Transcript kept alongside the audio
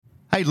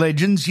Hey,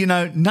 legends,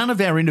 none of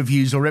our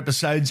interviews or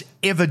episodes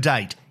ever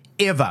date.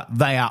 Ever.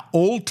 They are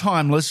all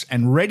timeless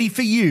and ready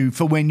for you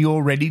for when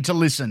you're ready to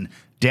listen.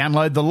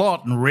 Download the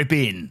lot and rip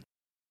in.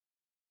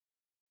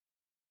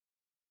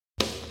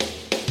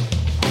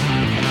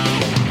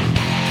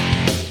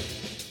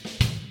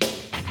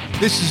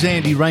 This is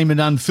Andy Raymond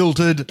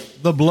Unfiltered,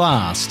 The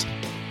Blast.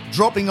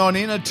 Dropping on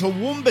in a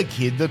Toowoomba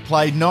kid that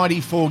played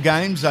 94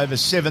 games over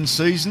 7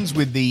 seasons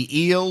with the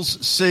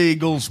Eels, Sea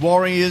Eagles,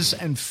 Warriors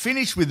and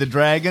finished with the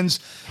Dragons.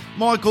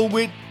 Michael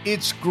Witt,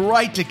 it's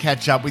great to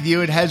catch up with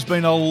you. It has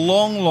been a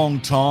long,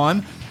 long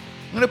time.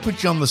 I'm going to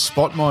put you on the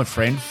spot, my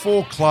friend.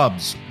 4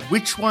 clubs.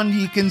 Which one do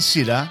you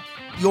consider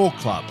your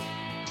club?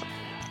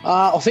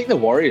 I think the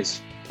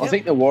Warriors. Yep.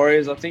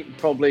 I think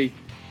probably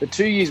the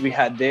 2 years we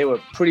had there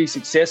were pretty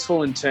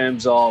successful in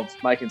terms of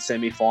making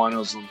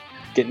semi-finals and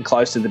getting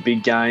close to the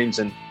big games.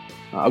 And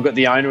I've got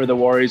the owner of the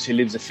Warriors who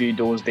lives a few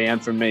doors down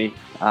from me,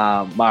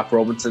 Mark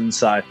Robinson.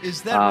 So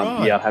is that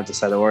right? Yeah, I'd have to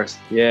say the Warriors.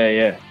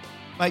 Yeah.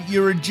 Mate,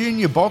 you're a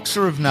junior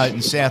boxer of note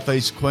in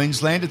southeast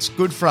Queensland. It's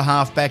good for a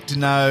halfback to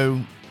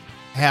know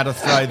how to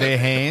throw their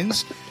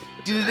hands.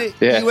 Did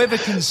you ever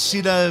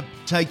consider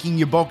taking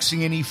your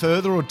boxing any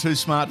further, or too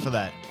smart for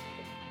that?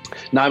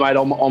 No, mate,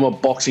 I'm a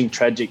boxing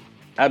tragic.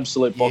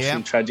 Absolute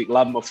boxing tragic.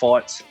 Love my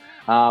fights.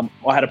 I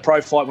had a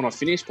pro fight when I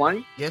finished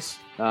playing. Yes.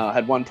 I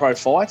had one pro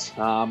fight.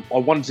 I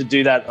wanted to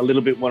do that a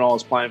little bit when I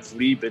was playing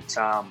footy, but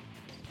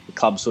the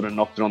club sort of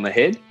knocked it on the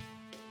head.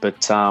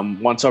 But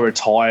once I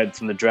retired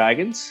from the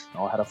Dragons,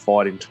 I had a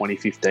fight in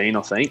 2015,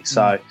 I think.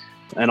 So,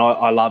 and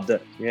I loved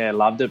it. Yeah,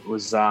 loved it. It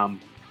was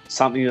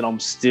something that I'm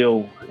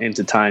still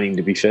entertaining,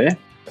 to be fair.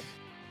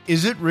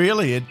 Is it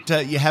really?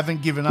 You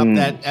haven't given up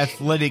that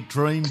athletic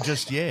dream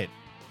just yet?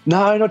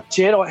 No, not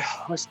yet.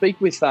 I speak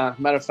with,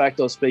 matter of fact,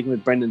 I was speaking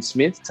with Brendan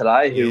Smith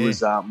today, who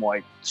was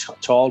my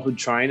childhood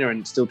trainer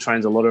and still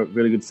trains a lot of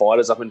really good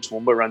fighters up in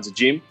Toowoomba, runs a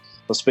gym.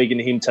 I was speaking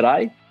to him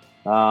today.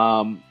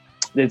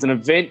 There's an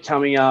event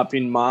coming up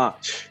in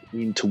March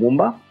in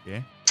Toowoomba.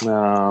 Yeah.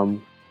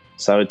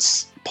 So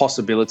it's a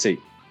possibility.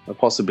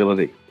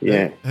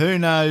 Yeah. Who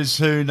knows?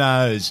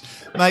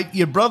 Mate,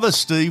 your brother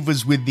Steve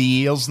was with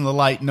the Eels in the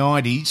late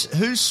 90s.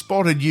 Who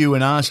spotted you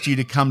and asked you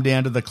to come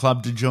down to the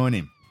club to join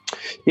him?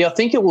 Yeah, I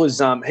think it was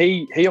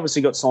he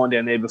obviously got signed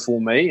down there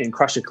before me, and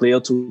Crusher Cleo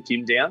took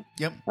him down.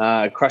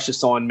 Yep. Crusher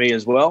signed me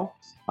as well.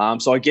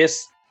 So I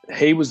guess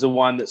he was the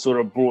one that sort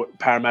of brought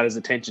Parramatta's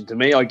attention to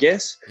me, I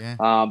guess.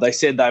 Yeah. They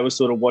said they were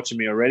sort of watching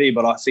me already,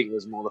 but I think it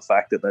was more the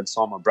fact that they'd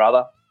signed my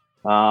brother.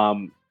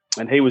 And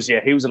he was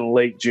an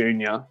elite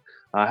junior.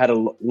 Had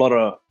a lot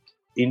of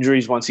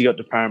injuries once he got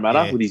to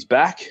Parramatta with his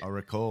back. I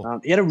recall.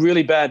 He had a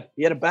bad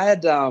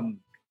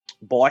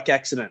motorbike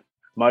accident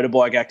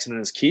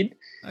as a kid.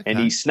 Okay. And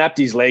he snapped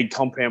his leg,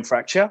 compound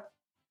fracture,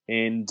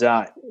 and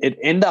it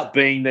ended up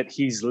being that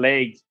his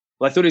leg,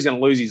 I thought he was going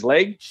to lose his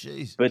leg,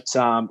 but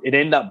it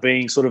ended up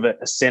being sort of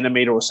a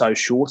centimetre or so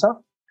shorter.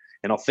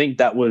 And I think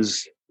that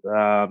was,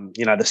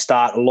 the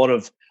start, a lot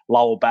of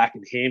lower back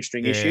and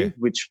hamstring issue,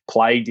 which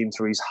plagued him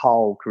through his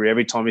whole career.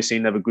 Every time he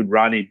seemed to have a good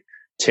run, he'd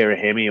tear a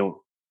hemi or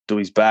do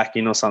his back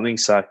in or something.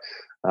 So,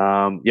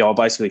 I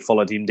basically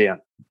followed him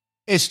down.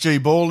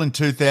 SG Ball in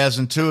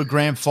 2002, a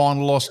grand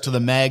final loss to the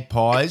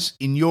Magpies.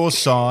 In your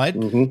side,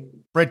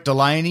 Brett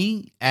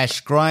Delaney, Ash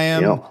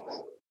Graham,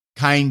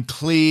 Kane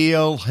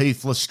Cleal,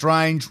 Heath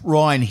Lestrange,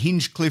 Ryan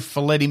Hinchcliffe,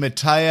 Folletti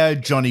Matteo,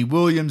 Johnny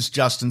Williams,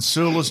 Justin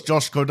Soulis,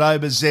 Josh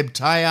Cordoba, Zeb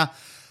Taylor.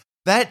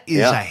 That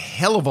is a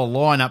hell of a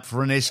lineup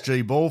for an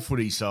SG Ball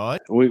footy side.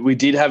 We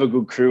did have a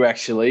good crew,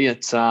 actually.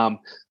 It's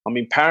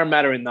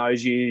Parramatta in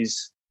those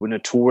years were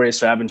notorious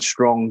for having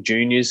strong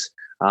juniors.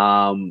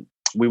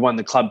 We won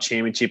the club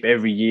championship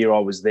every year I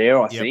was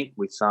there, I think,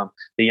 with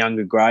the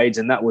younger grades.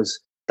 And that was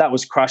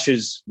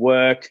Crusher's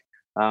work,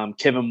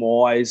 Kevin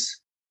Wise,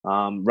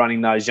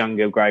 running those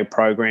younger grade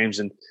programs.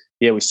 And,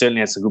 we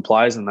certainly had some good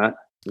players in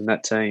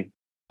that team.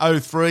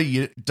 03,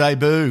 your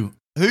debut.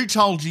 Who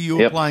told you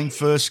were playing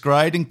first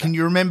grade? And can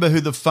you remember who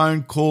the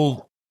phone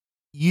call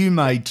you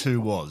made to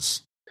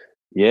was?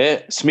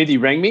 Yeah, Smithy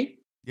rang me.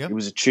 Yep. It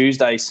was a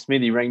Tuesday.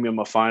 Smithy rang me on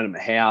my phone at my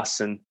house,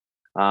 and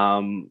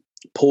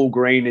Paul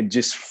Green had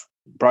just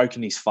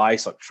broken his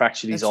face,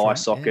 fractured his eye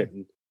socket,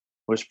 and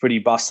was pretty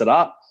busted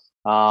up.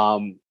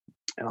 And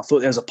I thought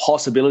there was a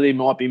possibility it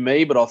might be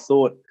me, but I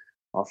thought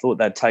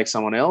they'd take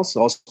someone else.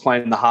 I was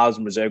playing the halves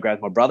and reserve grade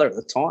with my brother at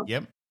the time.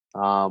 Yep.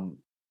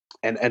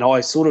 And I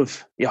sort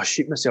of I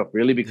shit myself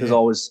really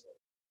because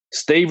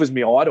Steve was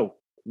my idol,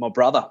 my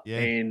brother,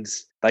 and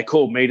they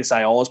called me to say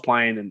I was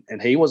playing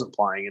and he wasn't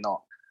playing, and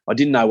I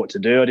didn't know what to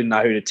do. I didn't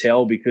know who to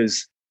tell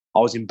because I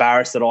was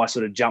embarrassed that I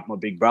sort of jumped my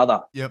big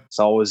brother. Yep.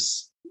 So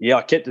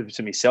I kept it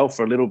to myself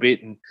for a little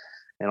bit, and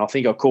I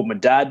think I called my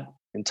dad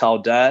and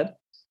told Dad,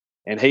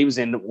 and he was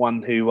then the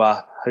one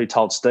who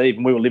told Steve,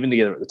 and we were living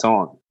together at the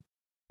time.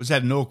 Was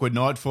that an awkward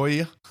night for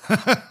you?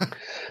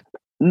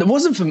 It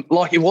wasn't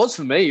it was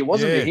for me. It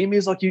wasn't for him. He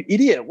was like, "You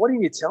idiot! What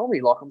didn't you tell me?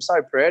 I'm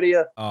so proud of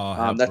you.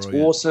 That's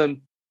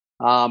awesome."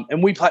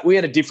 And we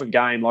had a different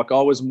game. I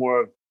was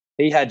more of,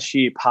 he had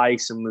sheer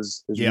pace and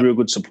was a real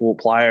good support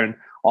player, and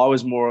I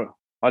was more.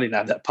 I didn't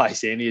have that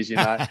pace, Andy, as you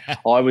know.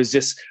 I was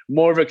just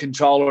more of a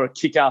controller, a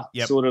kicker,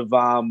 sort of,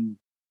 a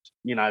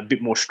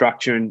bit more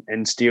structure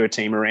and steer a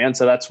team around.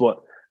 So that's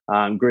what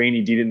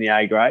Greeny did in the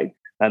A grade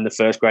and the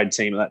first grade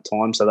team at that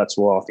time. So that's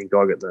why I think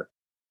I got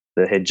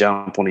the head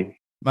jump on him.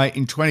 Mate,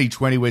 in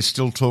 2020, we're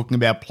still talking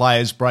about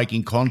players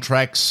breaking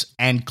contracts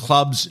and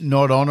clubs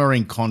not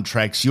honouring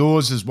contracts.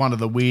 Yours is one of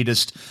the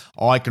weirdest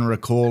I can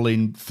recall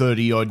in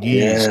 30-odd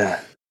years.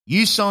 Yeah.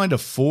 You signed a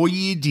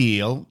 4-year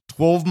deal.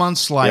 12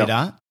 months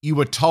later, you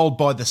were told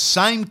by the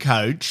same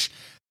coach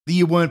that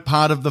you weren't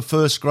part of the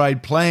first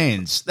grade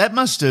plans. That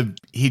must have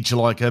hit you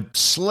like a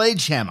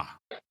sledgehammer.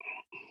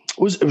 It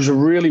was a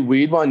really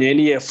weird one,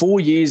 Andy. Yeah, 4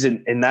 years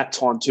in that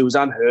time too was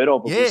unheard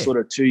of. It was sort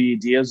of 2-year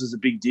deals was a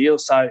big deal.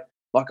 So,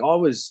 like, I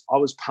was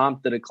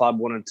pumped that a club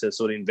wanted to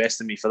sort of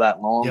invest in me for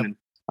that long. Yep. And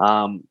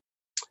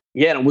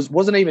and it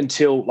wasn't even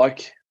till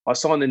like I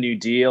signed a new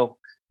deal,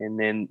 and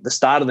then the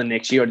start of the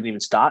next year I didn't even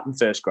start in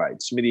first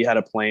grade. Smithy had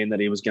a plan that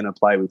he was going to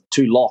play with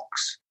 2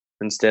 locks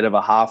instead of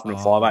a half and a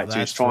 5'8". He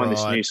was trying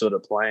this new sort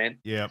of plan.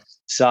 Yeah.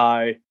 So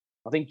I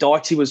think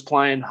Dykesy was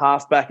playing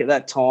halfback at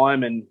that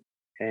time, and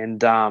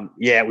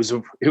it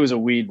was a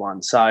weird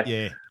one. So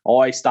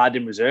I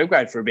started in reserve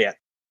grade for about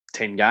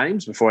 10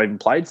 games before I even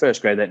played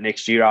first grade that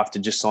next year after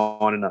just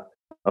signing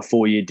a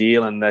 4-year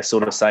deal, and they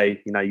sort of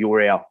say,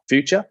 you're our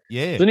future.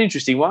 Yeah. It's an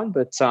interesting one,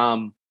 but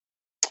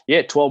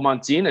 12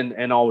 months in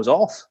and I was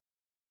off.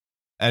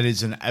 That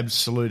is an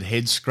absolute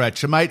head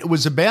scratcher, mate. It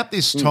was about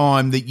this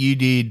time that you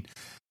did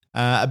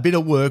a bit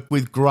of work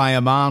with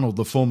Graham Arnold,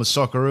 the former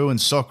Socceroo and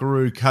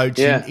Socceroo coach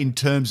in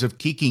terms of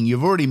kicking.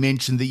 You've already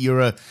mentioned that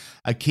you're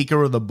a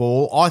kicker of the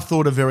ball. I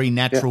thought a very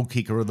natural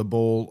kicker of the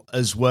ball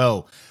as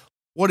well.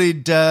 What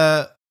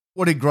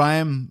did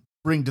Graham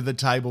bring to the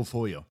table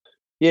for you?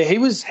 Yeah, he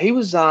was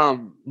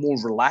more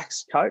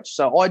relaxed coach.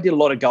 So I did a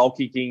lot of goal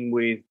kicking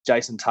with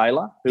Jason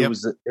Taylor, who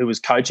was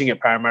coaching at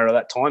Parramatta at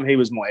that time. He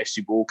was my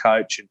SG ball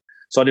coach, and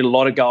so I did a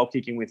lot of goal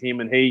kicking with him.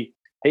 And he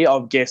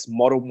I guess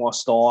modelled my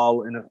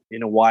style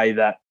in a way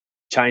that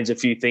changed a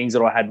few things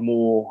that I had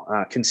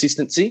more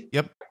consistency.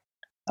 Yep.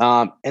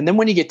 And then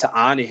when you get to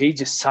Arnie, he's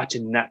just such a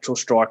natural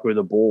striker of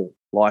the ball.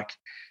 Like,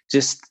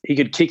 just he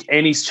could kick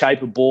any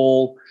shape of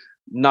ball.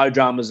 No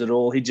dramas at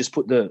all. He'd just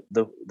put the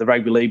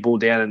rugby league ball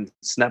down and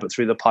snap it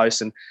through the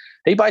post. And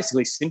he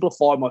basically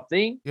simplified my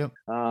thing. Yep.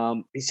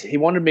 He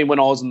wanted me when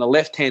I was on the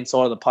left-hand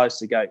side of the post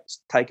to go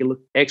take a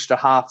extra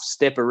half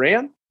step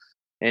around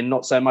and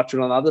not so much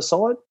on the other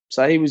side.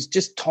 So he was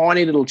just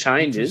tiny little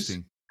changes.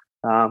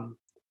 And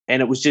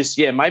it was just,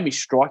 made me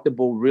strike the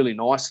ball really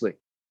nicely.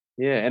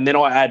 Yeah. And then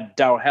I had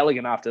Darryl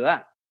Halligan after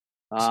that,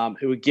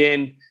 who,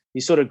 again,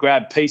 you sort of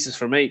grab pieces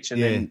from each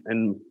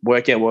and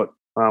work out what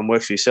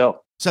works for yourself.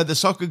 So the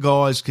soccer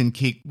guys can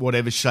kick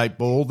whatever shape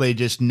ball. They're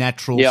just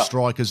natural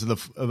strikers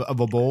of a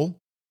ball?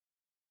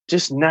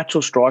 Just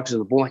natural strikers of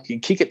the ball. Like, you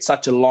kick it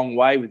such a long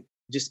way with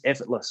just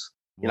effortless.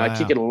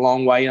 Kick it a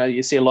long way.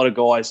 You see a lot of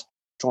guys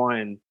try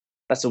and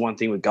 – that's the one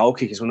thing with goal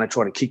kickers. When they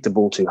try to kick the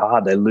ball too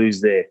hard, they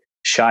lose their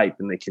shape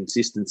and their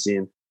consistency.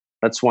 And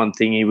that's one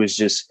thing he was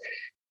just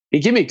 – he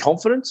gave me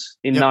confidence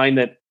in knowing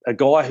that a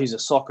guy who's a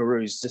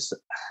Socceroo is just,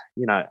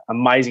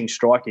 amazing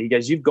striker. He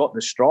goes, you've got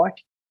the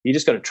strike. You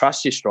just got to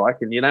trust your strike,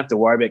 and you don't have to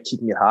worry about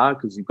kicking it hard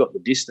because you've got the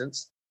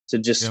distance to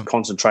just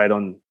concentrate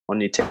on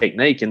your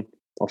technique. And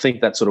I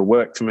think that sort of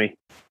worked for me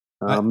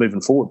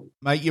moving forward.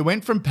 Mate, you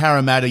went from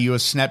Parramatta, you were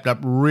snapped up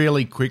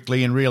really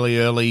quickly and really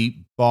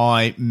early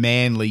by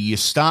Manly. You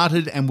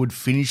started and would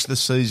finish the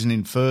season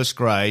in first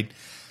grade.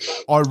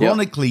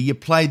 Ironically, you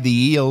played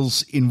the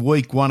Eels in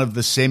week 1 of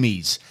the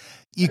semis.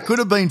 You could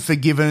have been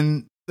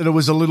forgiven that it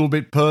was a little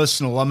bit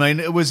personal. I mean,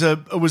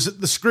 the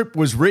script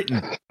was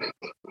written.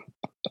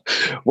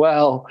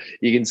 Well,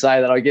 you can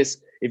say that. I guess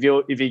if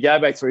you go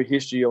back through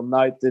history, you'll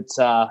note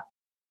that.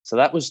 So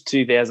that was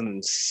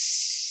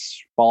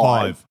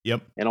 2005.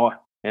 Yep.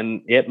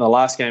 And the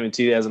last game in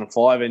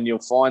 2005, and you'll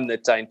find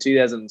that in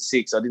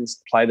 2006 I didn't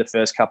play the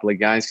first couple of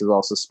games because I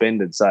was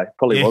suspended. So it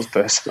probably was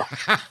personal.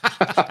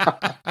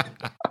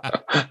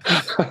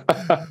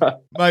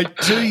 Mate,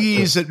 2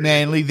 years at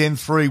Manly, then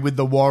 3 with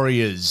the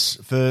Warriors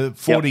for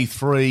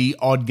 43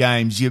 odd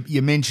games.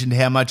 You mentioned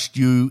how much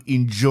you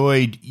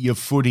enjoyed your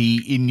footy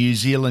in New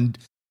Zealand.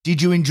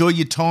 Did you enjoy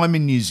your time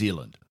in New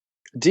Zealand?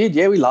 Did,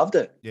 we loved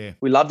it. Yeah.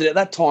 We loved it. At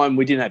that time,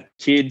 we didn't have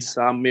kids,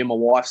 me and my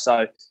wife,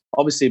 so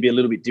obviously it'd be a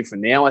little bit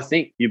different now. I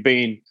think you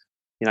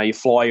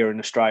fly, you're in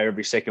Australia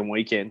every second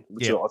weekend,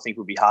 which I think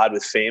would be hard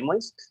with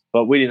families.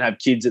 But we didn't have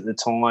kids at the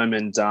time,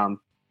 and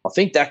I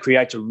think that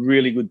creates a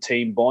really good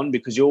team bond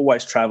because you're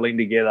always travelling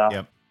together.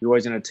 Yep. You're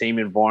always in a team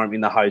environment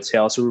in the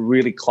hotel. So we're a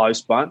really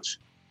close bunch.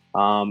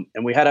 And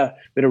we had a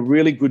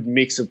really good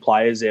mix of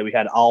players there. We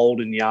had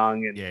old and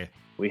young, and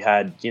we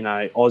had,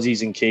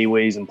 Aussies and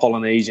Kiwis and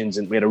Polynesians,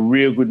 and we had a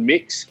real good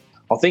mix.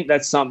 I think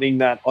that's something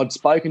that I'd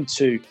spoken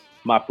to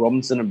Mark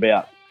Robinson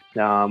about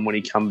when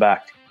he come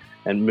back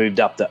and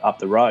moved up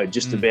the road,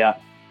 just about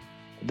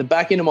the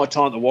back end of my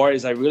time at the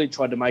Warriors. They really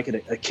tried to make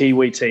it a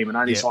Kiwi team and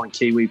only sign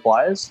Kiwi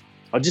players.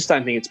 I just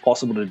don't think it's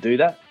possible to do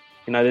that.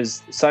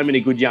 there's so many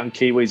good young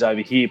Kiwis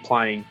over here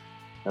playing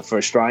for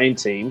Australian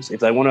teams. If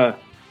they want to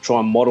try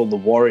and model the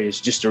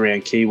Warriors just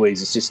around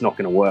Kiwis, it's just not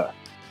going to work.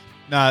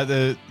 No,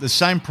 the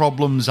same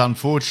problems,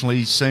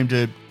 unfortunately, seem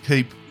to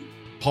keep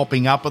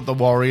popping up at the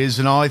Warriors,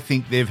 and I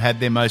think they've had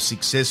their most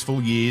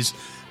successful years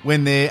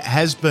when there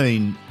has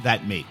been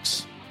that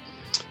mix.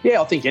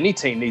 Yeah, I think any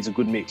team needs a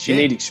good mix. You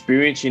need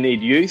experience, you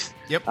need youth.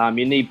 Yep.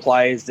 You need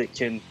players that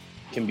can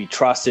be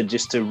trusted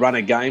just to run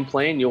a game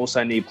plan. You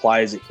also need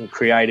players that can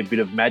create a bit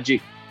of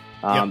magic.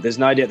 There's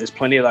no doubt there's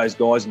plenty of those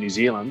guys in New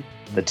Zealand.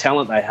 The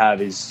talent they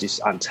have is just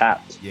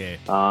untapped. Yeah.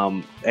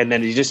 And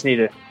then you just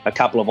need a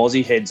couple of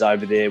Aussie heads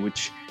over there,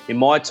 which in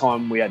my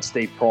time we had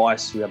Steve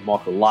Price, we had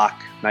Michael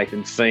Luck,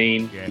 Nathan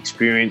Feen,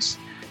 experience,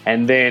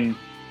 and then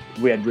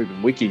we had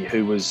Ruben Wiki,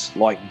 who was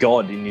like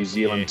God in New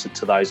Zealand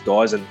to those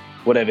guys, and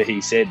whatever he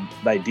said,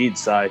 they did.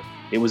 So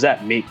it was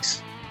that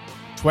mix.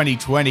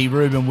 2020,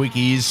 Ruben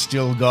Wiki is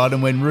still God,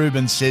 and when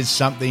Ruben says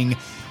something,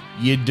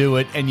 you do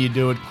it, and you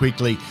do it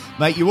quickly.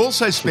 Mate, you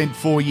also spent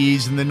 4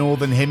 years in the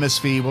Northern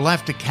Hemisphere. We'll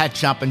have to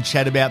catch up and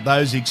chat about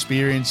those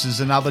experiences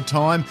another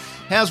time.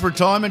 How's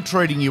retirement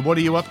treating you? What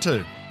are you up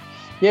to?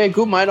 Yeah,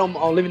 good, mate. I'm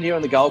living here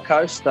on the Gold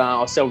Coast.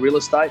 I sell real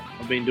estate.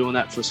 I've been doing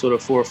that for sort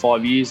of 4 or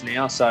 5 years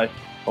now. So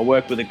I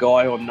work with a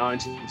guy who I've known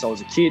since I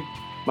was a kid.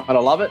 Mate, I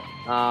love it.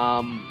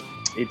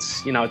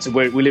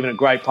 We live in a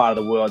great part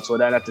of the world, so I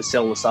don't have to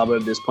sell the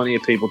suburb. There's plenty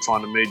of people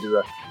trying to move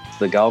to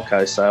the Gold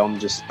Coast, so I'm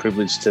just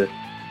privileged to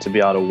be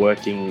able to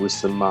working with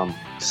some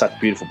such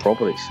beautiful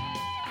properties.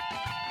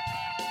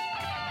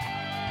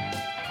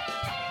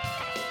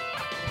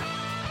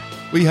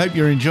 We hope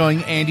you're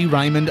enjoying Andy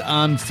Raymond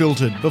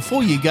Unfiltered.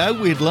 Before you go,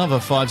 we'd love a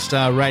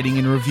 5-star rating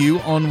and review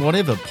on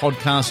whatever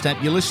podcast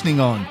app you're listening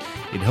on.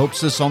 It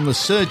helps us on the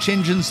search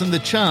engines and the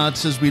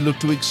charts as we look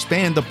to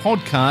expand the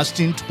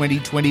podcast in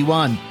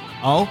 2021.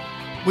 Oh,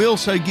 we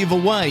also give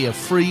away a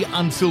free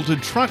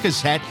Unfiltered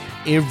Truckers hat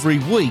every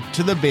week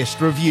to the best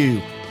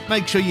review.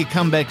 Make sure you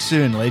come back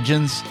soon,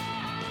 legends.